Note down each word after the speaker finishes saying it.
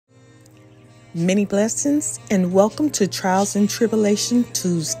Many blessings and welcome to Trials and Tribulation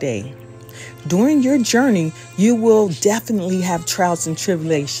Tuesday. During your journey, you will definitely have trials and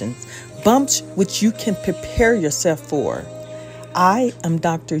tribulations, bumps which you can prepare yourself for. I am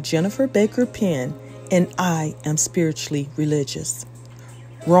Dr. Jennifer Baker Penn, and I am spiritually religious.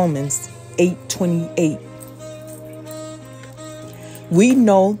 Romans 8:28. We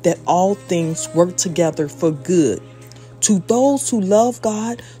know that all things work together for good to those who love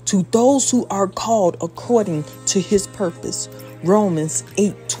God, to those who are called according to his purpose. Romans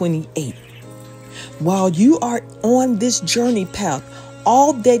 8:28. While you are on this journey path,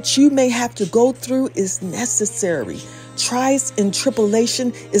 all that you may have to go through is necessary. Trials and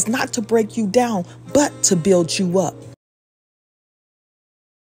tribulation is not to break you down, but to build you up.